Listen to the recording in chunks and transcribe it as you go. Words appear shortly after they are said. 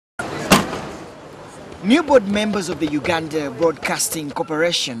New board members of the Uganda Broadcasting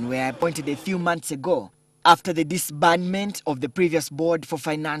Corporation were appointed a few months ago after the disbandment of the previous board for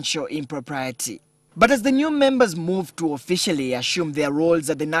financial impropriety. But as the new members moved to officially assume their roles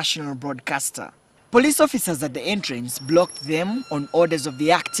at the national broadcaster, police officers at the entrance blocked them on orders of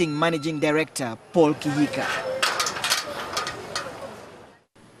the acting managing director, Paul Kihika.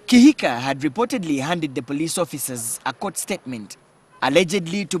 Kiihika had reportedly handed the police officers a court statement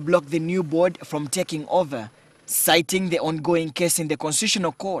allegedly to block the new board from taking over, citing the ongoing case in the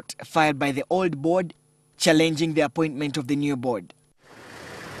Constitutional Court filed by the old board challenging the appointment of the new board.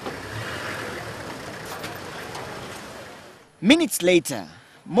 Minutes later,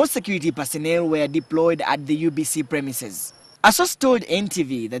 more security personnel were deployed at the UBC premises. A source told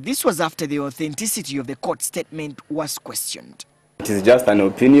NTV that this was after the authenticity of the court statement was questioned. It is just an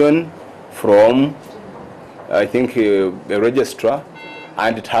opinion from, I think, the registrar,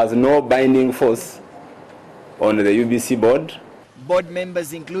 and it has no binding force on the UBC board. Board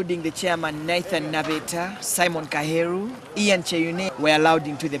members including the chairman Nathan Nabeta, Simon Kaheru, Ian Cheyune were allowed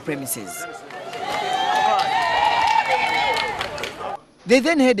into the premises. They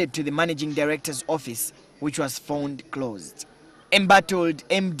then headed to the managing director's office, which was found closed. Embattled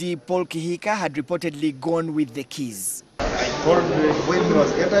MD Paul Kihika had reportedly gone with the keys. I called when he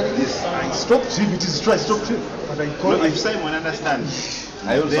was entering this. I stopped him. It is true. I stopped him. But I called. No, if Simon understands,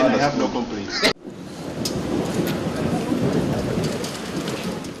 I have no complaints.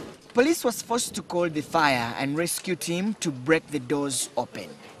 Police was forced to call the fire and rescue team to break the doors open.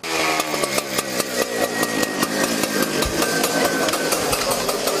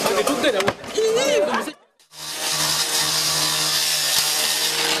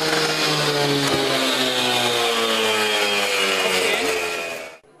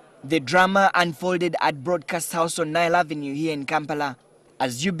 The drama unfolded at Broadcast House on Nile Avenue here in Kampala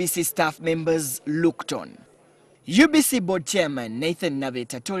as UBC staff members looked on. UBC board chairman Nathan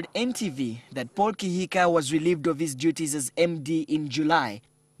Nabeta told NTV that Paul Kihika was relieved of his duties as MD in July,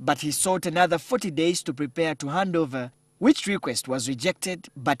 but he sought another 40 days to prepare to hand over, which request was rejected,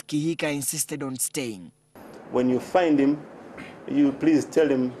 but Kiihika insisted on staying. When you find him, you please tell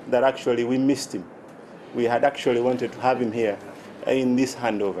him that actually we missed him. We had actually wanted to have him here in this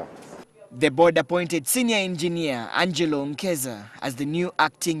handover. The board appointed senior engineer Angello Nkeza as the new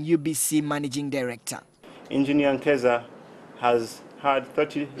acting UBC managing director. Engineer Nkeza has had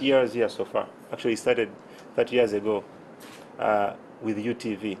 30 years here so far. Actually, he started 30 years ago with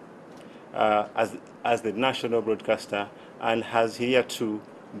UTV as the national broadcaster, and has here too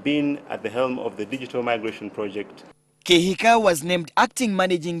been at the helm of the digital migration project. Kiihika was named acting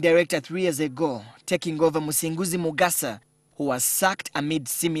managing director 3 years ago, taking over Musinguzi Mugasa, who was sacked amid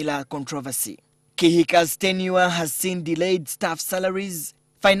similar controversy. Kiihika's tenure has seen delayed staff salaries,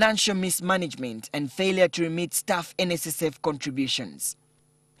 financial mismanagement, and failure to remit staff NSSF contributions.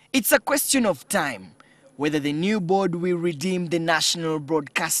 It's a question of time whether the new board will redeem the national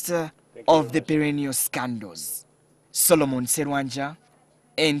broadcaster of the perennial scandals. Solomon Serwanjja,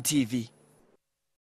 NTV.